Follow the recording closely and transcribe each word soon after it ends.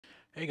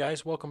Hey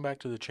guys, welcome back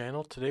to the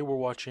channel. Today we're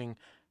watching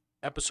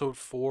episode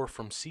 4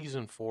 from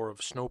season 4 of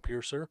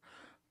Snowpiercer.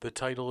 The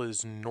title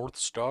is North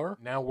Star.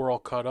 Now we're all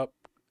caught up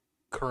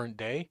current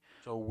day.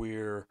 So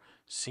we're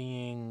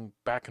seeing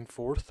back and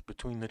forth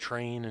between the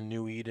train and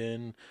New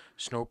Eden,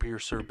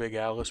 Snowpiercer, Big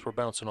Alice. We're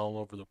bouncing all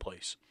over the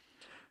place.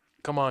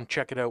 Come on,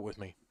 check it out with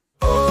me.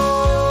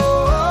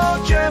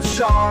 Oh, Jeff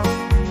Sharpe,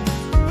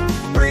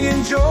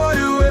 bringing joy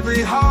to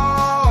every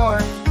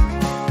heart.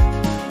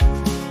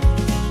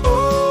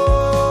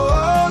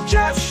 Oh,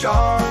 Jeff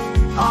Sharpe,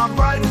 our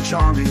bright and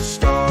charming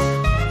star.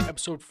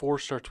 Episode 4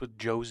 starts with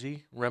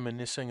Josie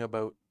reminiscing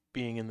about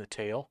being in the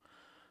tail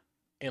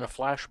in a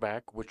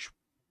flashback, which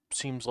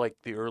seems like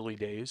the early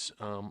days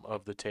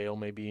of the tail,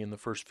 maybe in the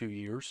first few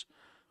years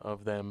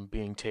of them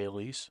being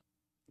tailies.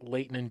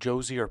 Layton and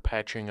Josie are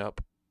patching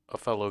up a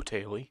fellow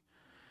tailie.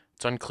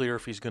 It's unclear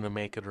if he's going to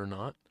make it or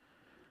not.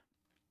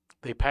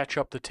 They patch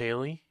up the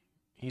tailie.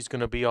 He's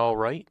going to be all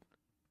right.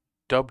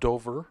 Dubbed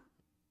over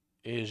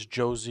is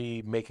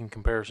Josie making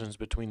comparisons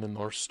between the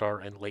North Star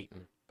and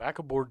Layton. Back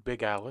aboard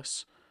Big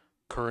Alice,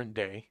 current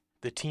day,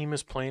 the team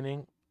is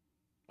planning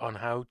on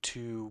how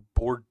to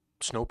board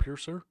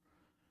Snowpiercer.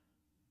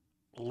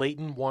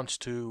 Layton wants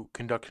to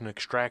conduct an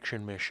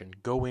extraction mission.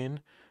 Go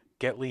in,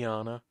 get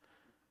Liana,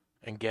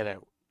 and get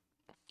out.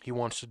 He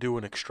wants to do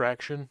an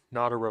extraction,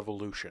 not a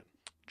revolution.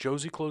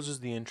 Josie closes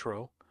the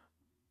intro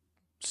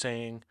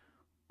saying,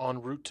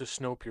 en route to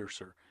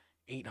Snowpiercer,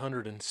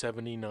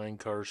 879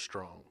 cars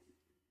strong.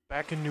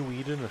 Back in New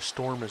Eden, a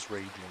storm is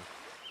raging.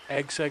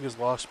 Egseg has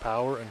lost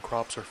power and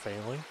crops are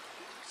failing.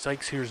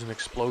 Sykes hears an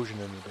explosion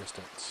in the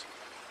distance.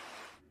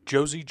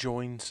 Josie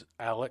joins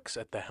Alex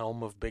at the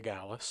helm of Big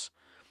Alice,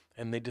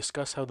 and they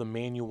discuss how the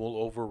manual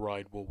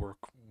override will work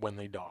when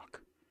they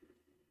dock.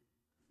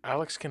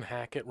 Alex can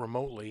hack it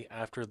remotely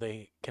after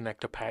they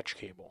connect a patch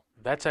cable.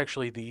 That's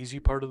actually the easy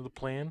part of the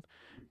plan.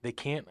 They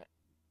can't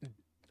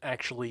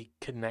actually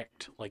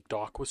connect, like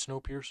dock with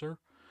Snowpiercer,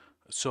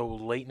 so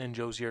Layton and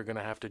Josie are going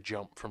to have to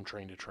jump from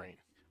train to train.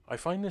 I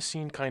find this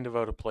scene kind of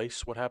out of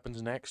place. What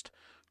happens next?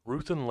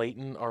 Ruth and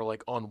Layton are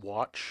like on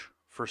watch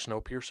for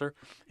Snowpiercer.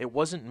 It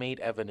wasn't made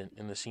evident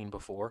in the scene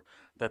before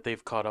that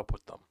they've caught up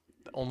with them,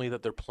 only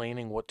that they're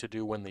planning what to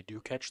do when they do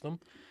catch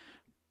them.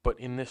 But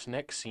in this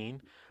next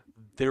scene,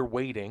 they're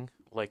waiting,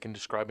 like in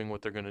describing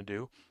what they're going to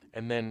do,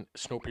 and then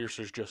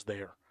Snowpiercer's just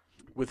there.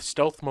 With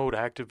stealth mode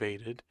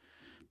activated,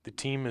 the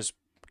team is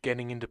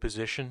getting into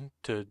position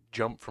to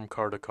jump from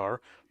car to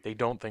car. They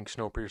don't think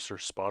Snowpiercer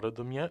spotted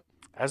them yet.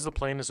 As the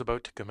plan is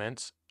about to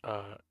commence,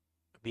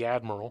 the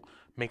Admiral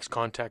makes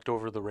contact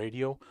over the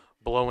radio,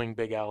 blowing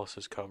Big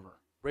Alice's cover.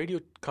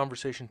 Radio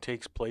conversation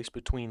takes place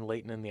between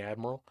Layton and the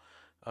Admiral.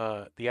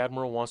 The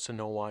Admiral wants to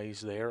know why he's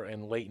there,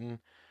 and Layton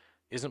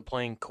isn't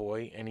playing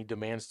coy, and he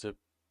demands to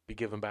be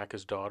given back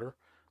his daughter.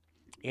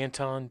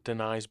 Anton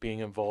denies being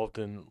involved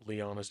in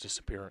Liana's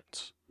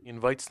disappearance. He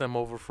invites them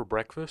over for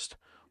breakfast,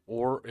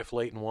 or if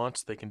Layton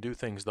wants, they can do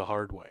things the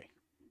hard way.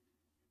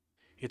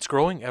 It's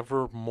growing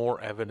ever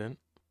more evident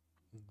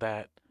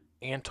that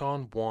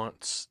Anton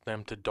wants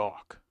them to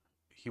dock.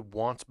 He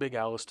wants Big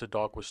Alice to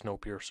dock with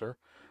Snowpiercer.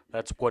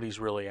 That's what he's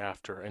really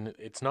after, and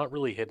it's not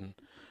really hidden.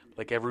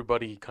 Like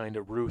everybody, kind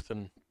of Ruth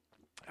and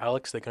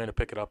Alex, they kind of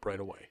pick it up right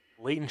away.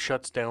 Layton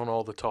shuts down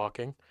all the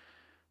talking,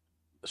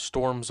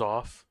 storms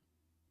off,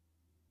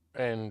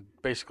 and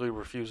basically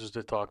refuses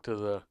to talk to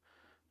the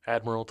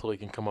Admiral till he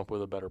can come up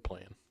with a better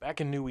plan. Back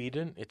in New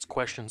Eden, it's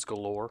questions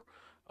galore.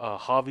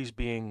 Javi's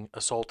being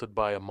assaulted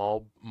by a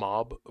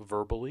mob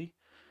verbally,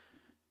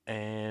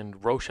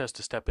 and Roche has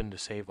to step in to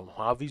save him.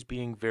 Javi's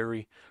being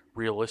very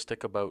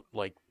realistic about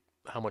like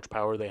how much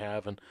power they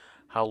have and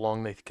how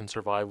long they can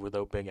survive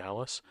without Big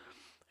Alice,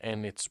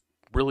 and it's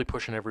really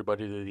pushing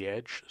everybody to the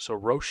edge. So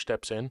Roche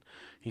steps in.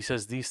 He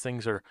says these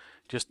things are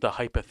just the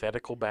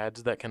hypothetical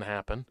bads that can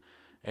happen,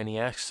 and he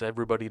asks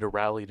everybody to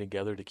rally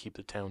together to keep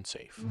the town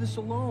safe. Do this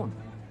alone.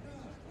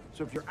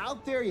 So if you're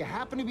out there, you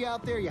happen to be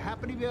out there, you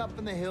happen to be up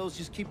in the hills,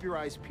 just keep your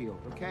eyes peeled,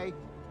 okay?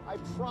 I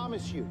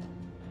promise you,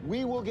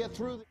 we will get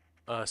through.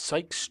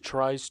 Sykes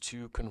tries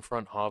to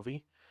confront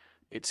Javi.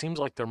 It seems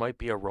like there might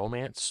be a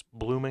romance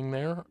blooming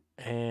there,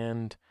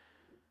 and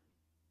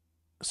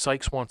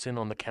Sykes wants in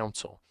on the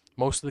council.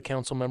 Most of the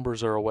council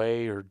members are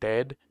away or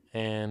dead,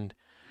 and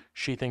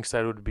she thinks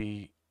that would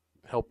be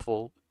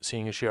helpful,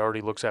 seeing as she already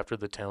looks after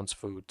the town's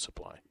food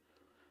supply.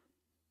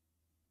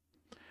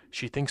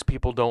 She thinks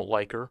people don't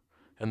like her,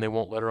 and they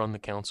won't let her on the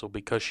council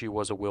because she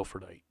was a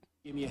Wilfordite.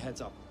 Give me a heads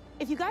up.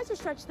 If you guys are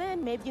stretched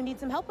thin, maybe you need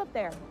some help up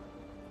there.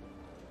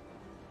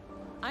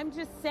 I'm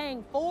just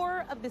saying,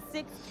 4 of the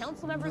 6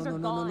 council members are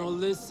gone. No,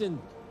 listen.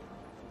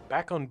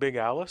 Back on Big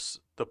Alice,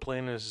 the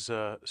plan is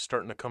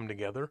starting to come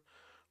together.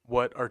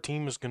 What our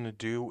team is going to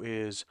do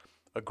is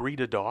agree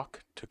to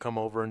dock to come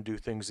over and do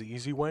things the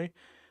easy way.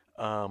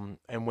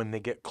 And when they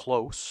get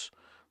close,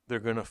 they're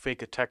going to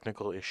fake a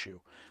technical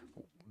issue.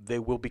 They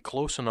will be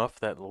close enough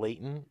that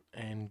Layton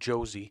and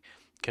Josie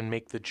can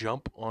make the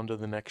jump onto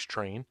the next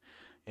train,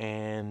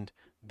 and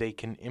they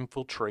can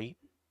infiltrate,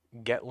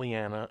 get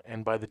Liana,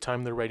 and by the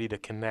time they're ready to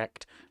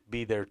connect,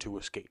 be there to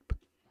escape.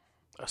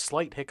 A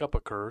slight hiccup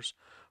occurs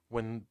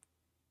when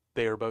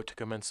they are about to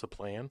commence the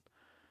plan,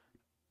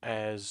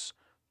 as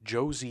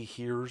Josie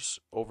hears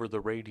over the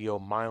radio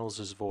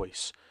Miles's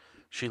voice.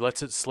 She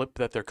lets it slip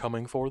that they're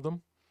coming for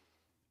them.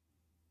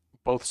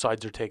 Both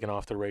sides are taken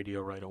off the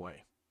radio right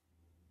away.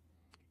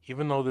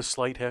 Even though this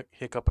slight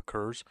hiccup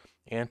occurs,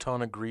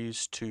 Anton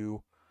agrees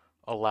to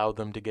allow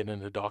them to get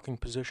into docking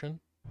position.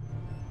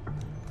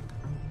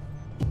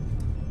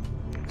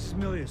 This is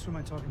Milius. Who am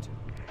I talking to?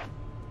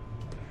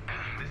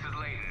 This is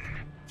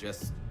Layton.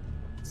 Just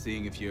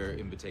seeing if your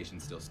invitation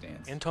still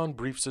stands. Anton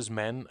briefs his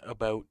men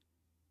about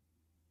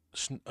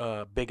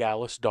Big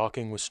Alice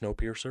docking with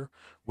Snowpiercer,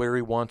 where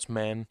he wants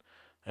men,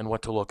 and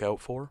what to look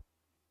out for.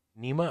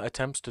 Nima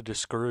attempts to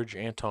discourage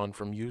Anton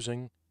from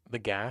using the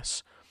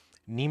gas.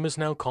 Nima's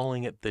now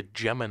calling it the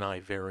Gemini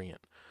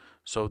variant.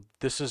 So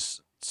this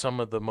is some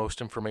of the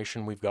most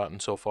information we've gotten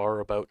so far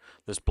about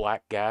this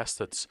black gas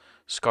that's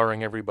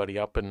scarring everybody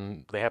up,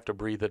 and they have to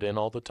breathe it in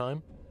all the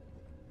time.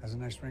 Has a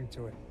nice ring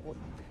to it. Well,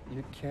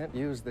 you can't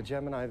use the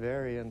Gemini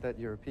variant that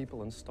your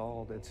people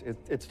installed.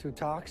 It's too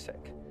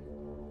toxic.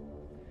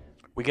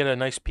 We get a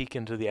nice peek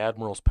into the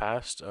Admiral's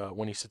past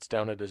when he sits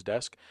down at his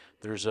desk.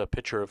 There's a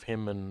picture of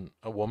him and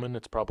a woman,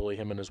 it's probably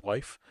him and his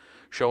wife,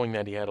 showing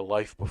that he had a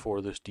life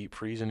before this deep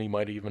freeze, and he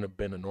might even have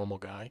been a normal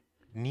guy.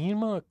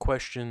 Nima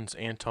questions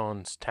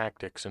Anton's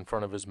tactics in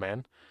front of his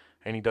men,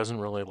 and he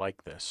doesn't really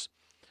like this.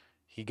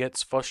 He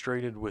gets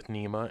frustrated with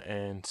Nima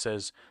and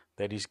says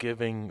that he's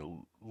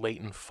giving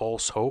Layton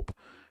false hope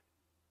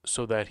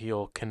so that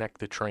he'll connect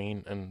the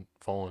train and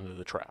fall into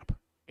the trap.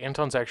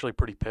 Anton's actually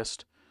pretty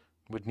pissed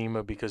with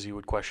Nima because he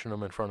would question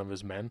him in front of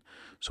his men.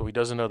 So he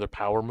does another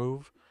power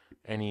move,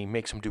 and he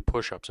makes him do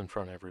push-ups in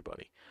front of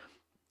everybody.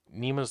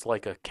 Nima's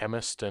like a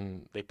chemist,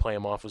 and they play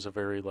him off as a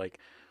very, like,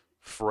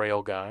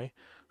 frail guy.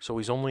 So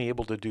he's only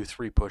able to do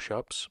 3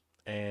 push-ups,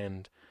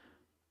 and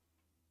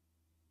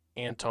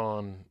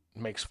Anton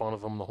makes fun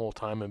of him the whole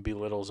time and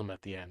belittles him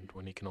at the end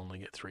when he can only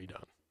get 3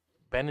 done.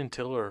 Ben and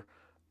Till are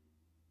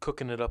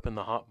cooking it up in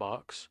the hot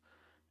box,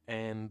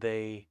 and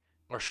they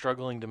are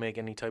struggling to make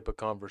any type of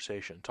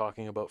conversation,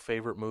 talking about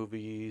favorite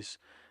movies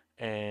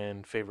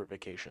and favorite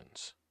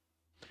vacations.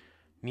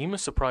 Nima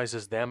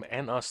surprises them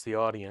and us, the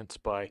audience,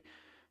 by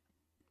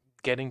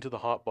getting to the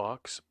hot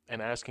box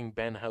and asking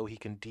Ben how he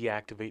can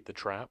deactivate the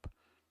trap.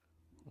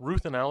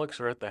 Ruth and Alex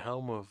are at the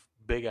helm of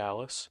Big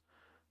Alice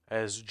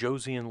as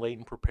Josie and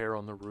Layton prepare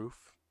on the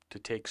roof to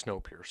take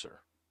Snowpiercer.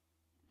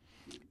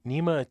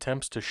 Nima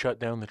attempts to shut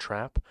down the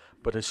trap,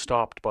 but is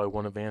stopped by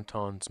one of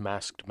Anton's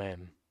masked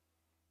men.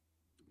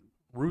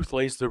 Ruth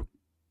lays the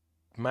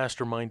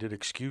masterminded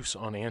excuse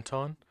on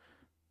Anton.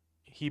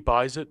 He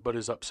buys it, but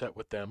is upset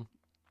with them.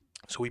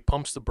 So he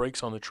pumps the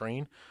brakes on the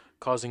train,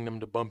 causing them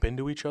to bump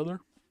into each other.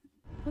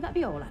 Will that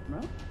be all,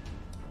 Admiral?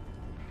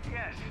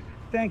 Yes.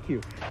 Thank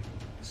you.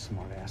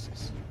 Smart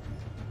asses.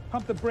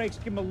 Pump the brakes,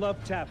 give them a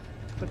love tap.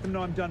 Let them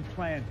know I'm done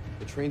playing.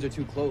 The trains are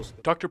too close.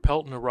 Dr.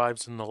 Pelton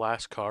arrives in the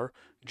last car,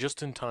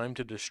 just in time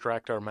to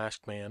distract our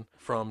masked man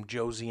from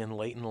Josie and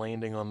Layton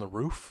landing on the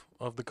roof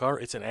of the car.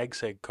 It's an egg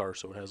car,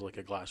 so it has like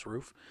a glass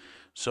roof.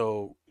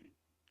 So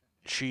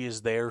she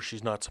is there.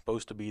 She's not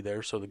supposed to be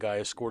there, so the guy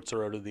escorts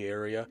her out of the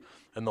area,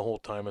 and the whole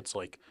time it's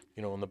like,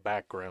 you know, in the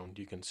background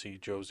you can see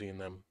Josie and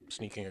them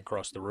sneaking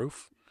across the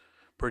roof.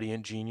 Pretty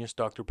ingenious,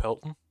 Dr.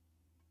 Pelton.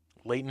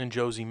 Layton and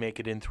Josie make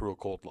it in through a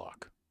cold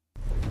lock.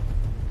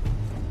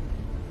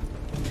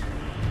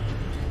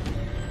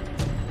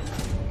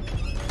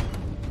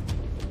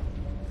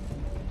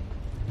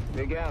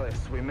 Big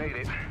Alice, we made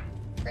it.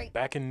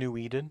 Back in New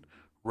Eden,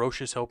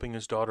 Roche is helping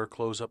his daughter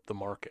close up the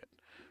market.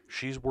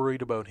 She's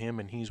worried about him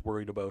and he's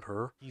worried about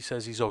her. He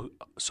says he's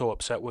so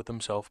upset with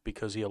himself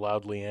because he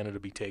allowed Leanna to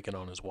be taken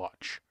on his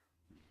watch.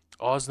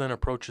 Oz then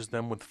approaches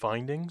them with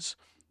findings.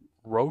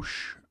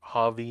 Roche,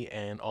 Javi,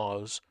 and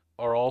Oz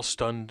are all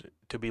stunned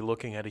to be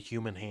looking at a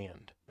human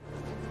hand.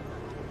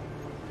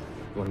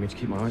 You wanted me to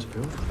keep my eyes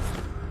peeled?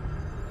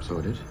 So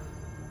I did.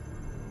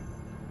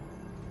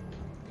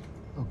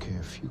 Okay,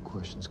 a few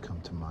questions come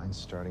to mind,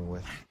 starting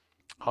with...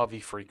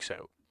 Javi freaks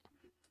out.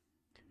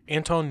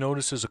 Anton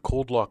notices a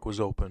cold lock was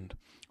opened.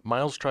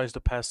 Miles tries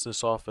to pass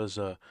this off as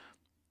a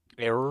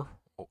error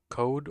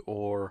code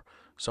or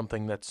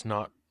something that's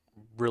not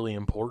really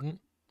important.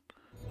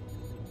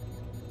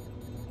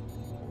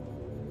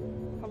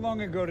 How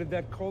long ago did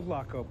that cold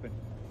lock open?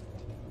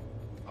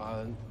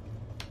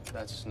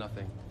 That's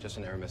nothing. Just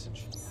an error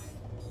message.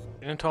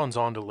 Anton's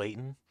on to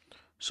Layton,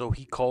 so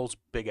he calls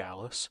Big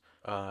Alice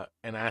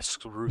and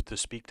asks Ruth to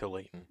speak to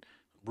Layton.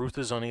 Ruth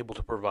is unable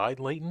to provide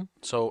Layton,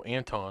 so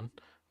Anton,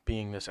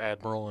 being this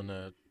admiral and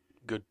a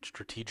good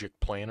strategic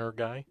planner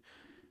guy,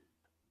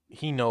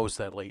 he knows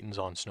that Layton's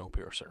on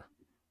Snowpiercer.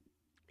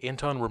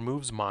 Anton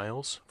removes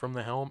Miles from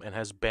the helm and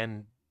has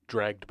Ben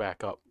dragged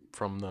back up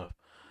from the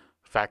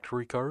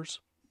factory cars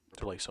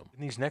to place him.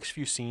 In these next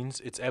few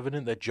scenes, it's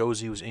evident that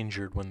Josie was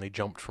injured when they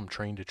jumped from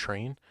train to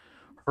train.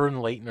 Her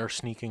and Layton are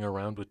sneaking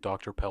around with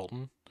Dr.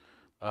 Pelton.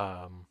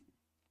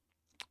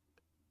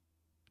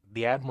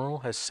 The Admiral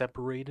has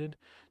separated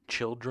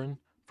children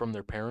from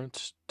their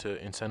parents to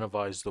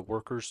incentivize the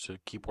workers to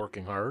keep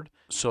working hard.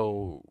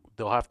 So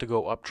they'll have to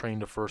go up train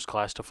to first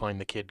class to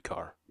find the kid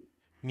car.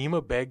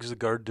 Nima begs the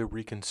guard to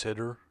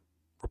reconsider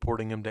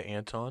reporting him to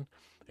Anton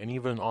and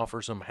even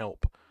offers him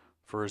help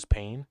for his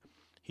pain.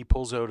 He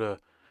pulls out a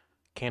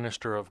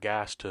canister of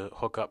gas to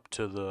hook up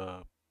to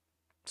the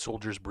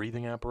soldier's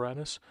breathing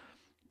apparatus.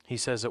 He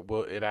says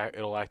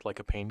it'll act like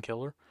a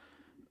painkiller.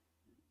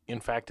 In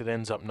fact, it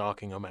ends up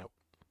knocking him out.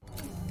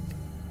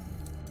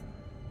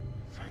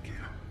 Thank you.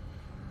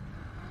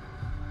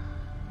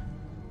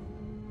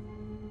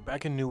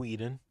 Back in New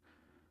Eden,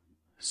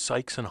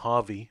 Sykes and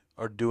Javi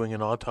are doing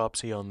an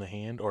autopsy on the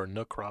hand, or a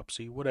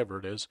necropsy, whatever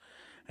it is,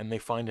 and they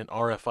find an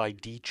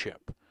RFID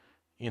chip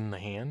in the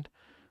hand,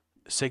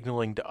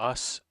 signaling to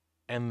us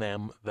and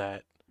them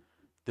that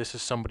this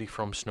is somebody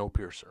from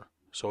Snowpiercer.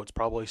 So it's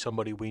probably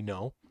somebody we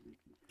know,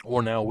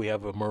 or now we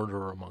have a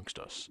murderer amongst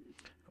us.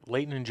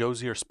 Layton and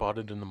Josie are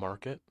spotted in the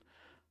market.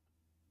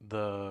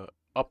 The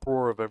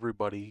uproar of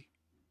everybody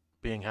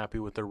being happy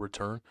with their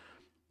return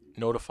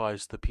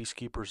notifies the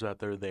peacekeepers that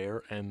they're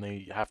there, and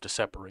they have to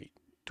separate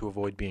to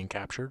avoid being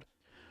captured.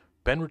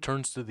 Ben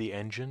returns to the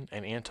engine,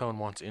 and Anton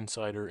wants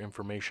insider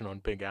information on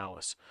Big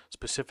Alice,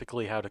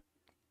 specifically how to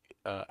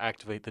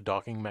activate the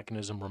docking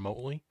mechanism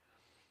remotely.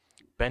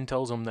 Ben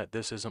tells him that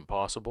this isn't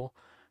possible,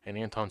 and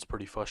Anton's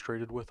pretty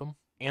frustrated with him.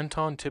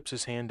 Anton tips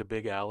his hand to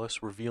Big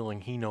Alice,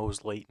 revealing he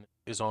knows Layton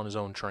is on his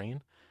own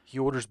train. He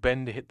orders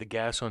Ben to hit the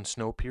gas on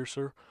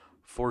Snowpiercer,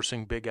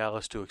 forcing Big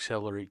Alice to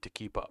accelerate to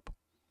keep up.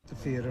 The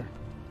theater.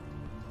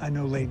 I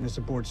know Layton is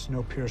aboard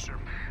Snowpiercer.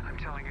 I'm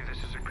telling you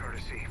this is a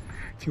courtesy.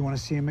 If you want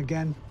to see him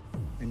again,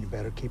 then you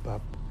better keep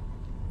up.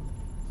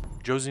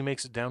 Josie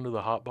makes it down to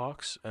the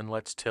hotbox and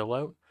lets Till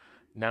out.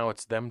 Now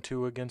it's them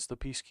two against the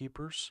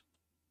peacekeepers.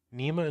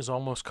 Nima is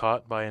almost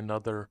caught by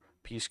another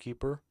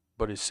peacekeeper,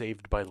 but is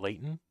saved by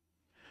Layton.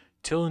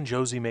 Till and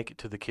Josie make it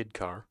to the kid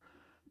car.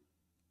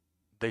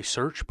 They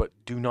search but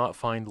do not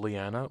find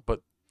Leanna,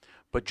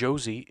 but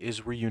Josie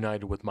is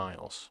reunited with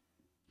Miles.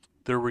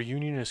 Their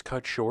reunion is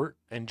cut short,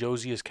 and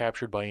Josie is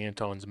captured by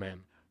Anton's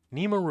men.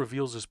 Nima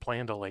reveals his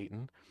plan to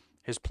Layton.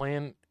 His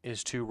plan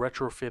is to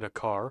retrofit a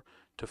car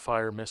to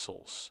fire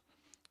missiles.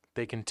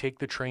 They can take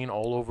the train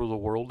all over the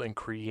world and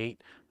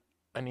create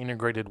an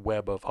integrated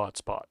web of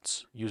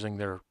hotspots using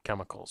their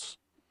chemicals.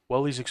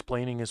 While he's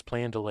explaining his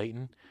plan to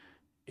Layton,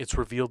 it's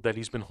revealed that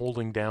he's been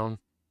holding down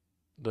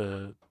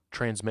the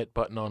transmit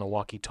button on a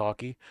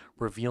walkie-talkie,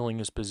 revealing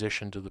his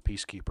position to the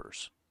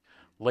peacekeepers.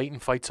 Layton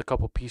fights a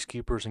couple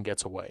peacekeepers and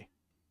gets away.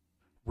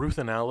 Ruth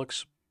and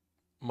Alex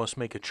must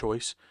make a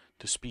choice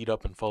to speed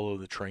up and follow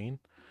the train.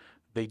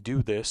 They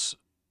do this,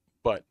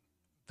 but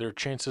their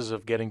chances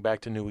of getting back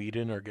to New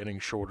Eden are getting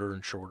shorter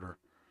and shorter.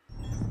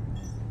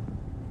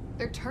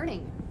 They're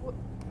turning.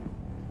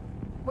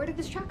 Where did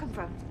this truck come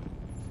from?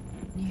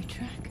 New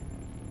track.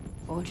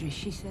 Audrey,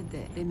 she said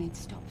that they made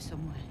stops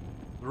somewhere.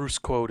 Ruth's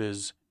quote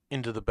is,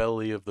 "Into the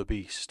belly of the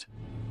beast."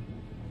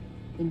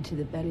 Into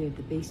the belly of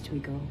the beast we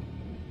go.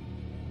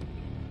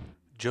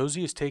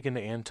 Josie is taken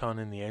to Anton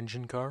in the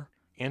engine car.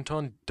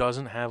 Anton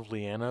doesn't have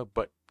Leanna,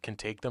 but can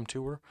take them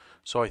to her,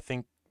 so I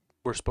think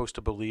we're supposed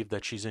to believe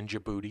that she's in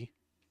Djibouti.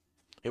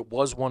 It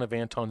was one of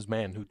Anton's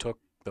men who took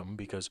them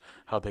because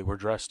how they were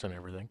dressed and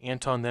everything.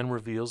 Anton then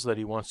reveals that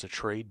he wants to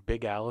trade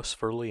Big Alice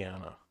for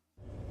Leanna.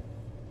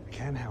 I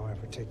can,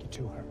 however, take you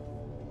to her.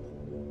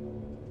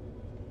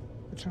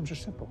 The terms are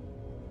simple.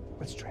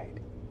 Let's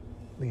trade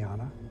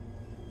Leanna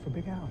for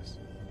Big Alice.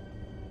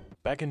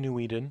 Back in New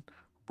Eden,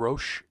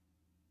 Roche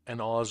and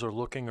Oz are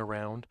looking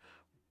around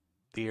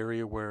the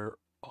area where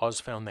Oz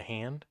found the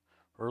hand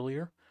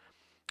earlier.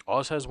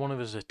 Oz has one of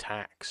his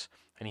attacks,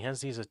 and he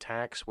has these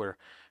attacks where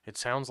it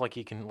sounds like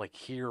he can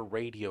hear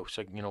radio,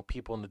 so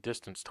people in the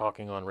distance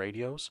talking on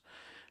radios.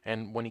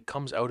 And when he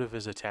comes out of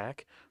his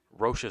attack,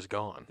 Roche is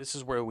gone. This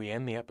is where we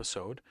end the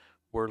episode.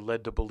 We're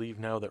led to believe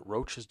now that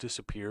Roche has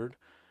disappeared.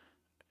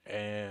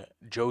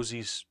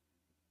 Josie's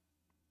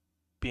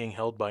being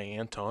held by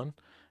Anton,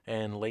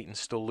 and Layton's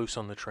still loose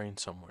on the train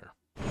somewhere.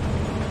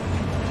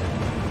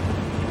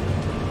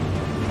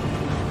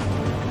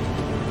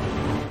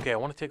 Okay, I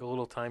want to take a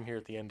little time here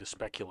at the end to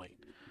speculate.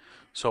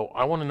 So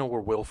I want to know where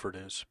Wilford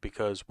is,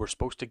 because we're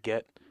supposed to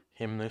get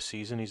him this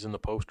season. He's in the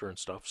poster and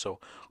stuff. So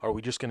are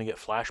we just going to get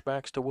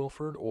flashbacks to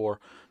Wilford?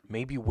 Or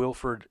maybe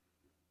Wilford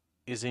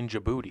is in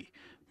Djibouti.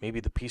 Maybe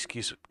the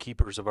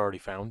peacekeepers have already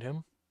found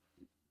him.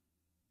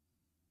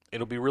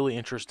 It'll be really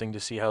interesting to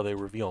see how they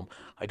reveal him.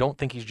 I don't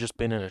think he's just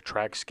been in a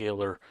track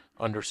scaler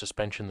under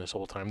suspension this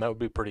whole time. That would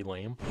be pretty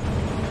lame.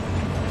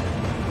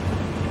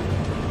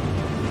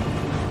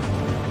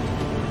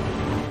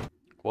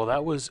 Well,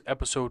 that was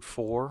episode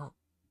 4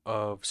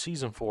 of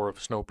season 4 of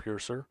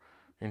Snowpiercer,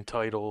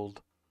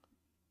 entitled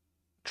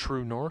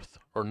True North,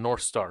 or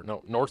North Star.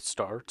 No, North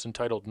Star. It's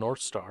entitled North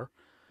Star.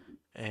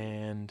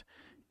 And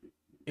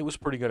it was a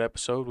pretty good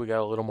episode. We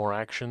got a little more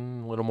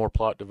action, a little more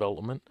plot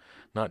development,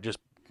 not just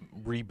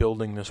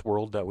rebuilding this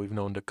world that we've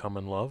known to come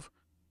and love.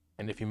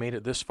 And if you made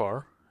it this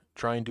far,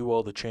 try and do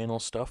all the channel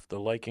stuff, the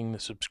liking, the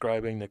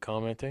subscribing, the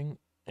commenting,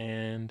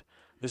 and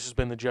This has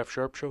been the Jeff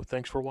Sharpe Show.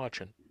 Thanks for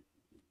watching.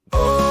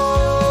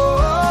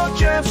 Oh,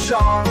 Jeff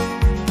Sharpe,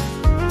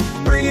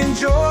 bringing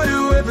joy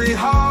to every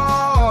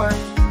heart.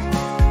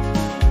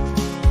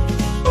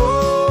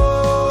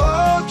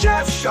 Oh,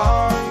 Jeff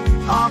Sharpe,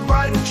 our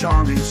bright and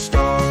charming star.